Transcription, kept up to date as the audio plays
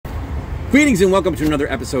Greetings and welcome to another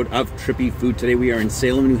episode of Trippy Food. Today we are in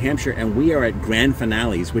Salem, New Hampshire, and we are at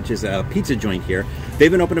Granfanallys, which is a pizza joint here. They've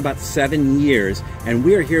been open about 7 years, and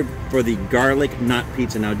we are here for the garlic knot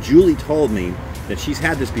pizza. Now, Julie told me that she's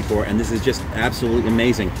had this before, and this is just absolutely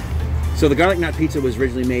amazing. So the garlic knot pizza was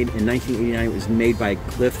originally made in 1989. It was made by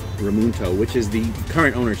Cliff Ramunto, which is the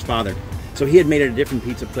current owner's father. So he had made it at different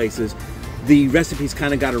pizza places. The recipes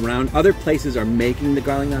kind of got around. Other places are making the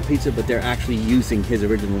garlic knot pizza, but they're actually using his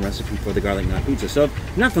original recipe for the garlic knot pizza. So if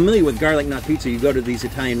you're not familiar with garlic knot pizza, you go to these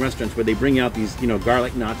Italian restaurants where they bring out these,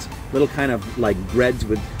 garlic knots, little kind of like breads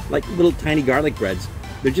with like little tiny garlic breads.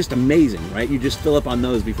 They're just amazing, right? You just fill up on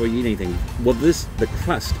those before you eat anything. Well, the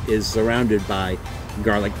crust is surrounded by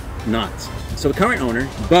garlic knots. So the current owner,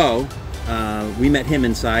 Bo, we met him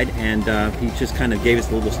inside, and he just kind of gave us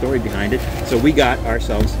a little story behind it. So we got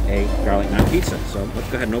ourselves a garlic knot pizza. So let's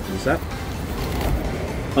go ahead and open this up.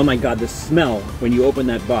 Oh my God, the smell when you open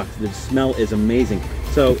that box, the smell is amazing.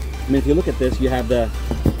 So, I mean, if you look at this, you have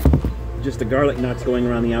just the garlic knots going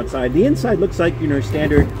around the outside. The inside looks like,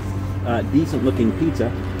 standard, decent looking pizza.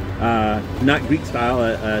 Not Greek style,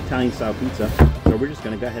 Italian style pizza. So we're just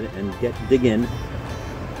gonna go ahead and dig in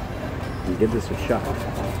and give this a shot.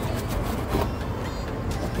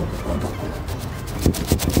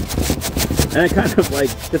 And I kind of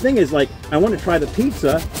the thing is, I want to try the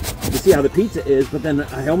pizza to see how the pizza is, but then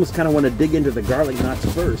I almost kind of want to dig into the garlic knots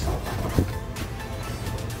first.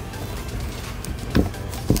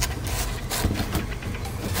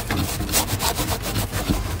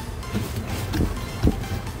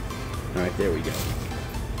 All right, there we go.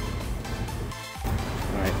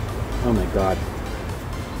 All right, oh my God.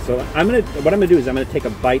 So what I'm gonna do is I'm gonna take a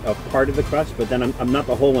bite of part of the crust, but then I'm not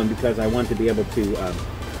the whole one, because I want to be able to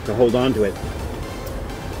hold on to it.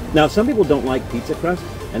 Now, some people don't like pizza crust,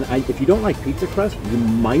 and if you don't like pizza crust, you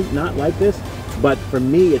might not like this. But for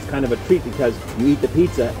me, it's kind of a treat, because you eat the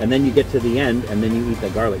pizza and then you get to the end and then you eat the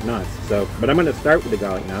garlic knots. So, but I'm gonna start with the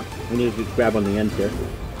garlic knot. I'm gonna just grab on the end here.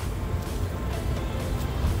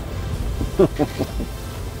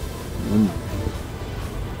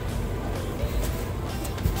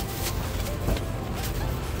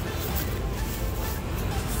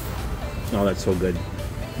 Oh, that's so good.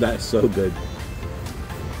 That's so good.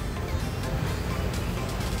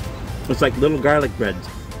 It's like little garlic breads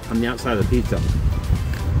on the outside of the pizza.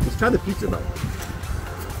 Let's try the pizza though.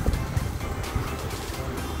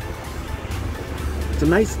 It's a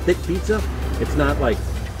nice thick pizza. It's not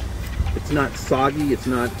soggy. It's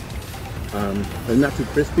not too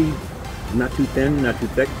crispy, not too thin, not too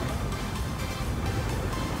thick.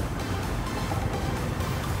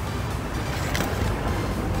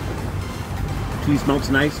 Cheese melts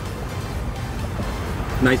nice.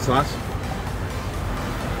 Nice sauce.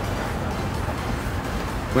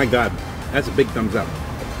 My God, that's a big thumbs up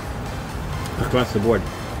across the board.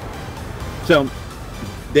 So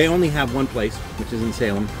they only have one place, which is in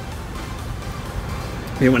Salem.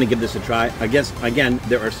 They want to give this a try. I guess again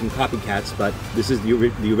there are some copycats, but this is the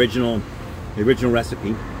original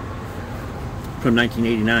recipe from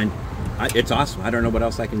 1989. It's awesome. I don't know what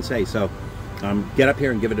else I can say. So get up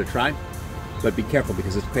here and give it a try. But be careful,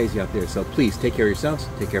 because it's crazy out there. So please take care of yourselves,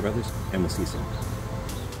 take care of others, and we'll see you soon.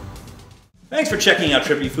 Thanks for checking out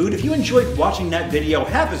Trippy Food. If you enjoyed watching that video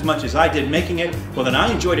half as much as I did making it, well then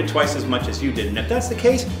I enjoyed it twice as much as you did. And if that's the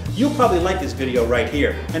case, you'll probably like this video right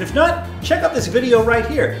here. And if not, check out this video right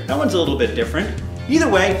here. That one's a little bit different. Either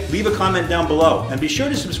way, leave a comment down below. And be sure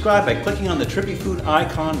to subscribe by clicking on the Trippy Food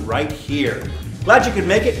icon right here. Glad you could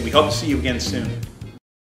make it, and we hope to see you again soon.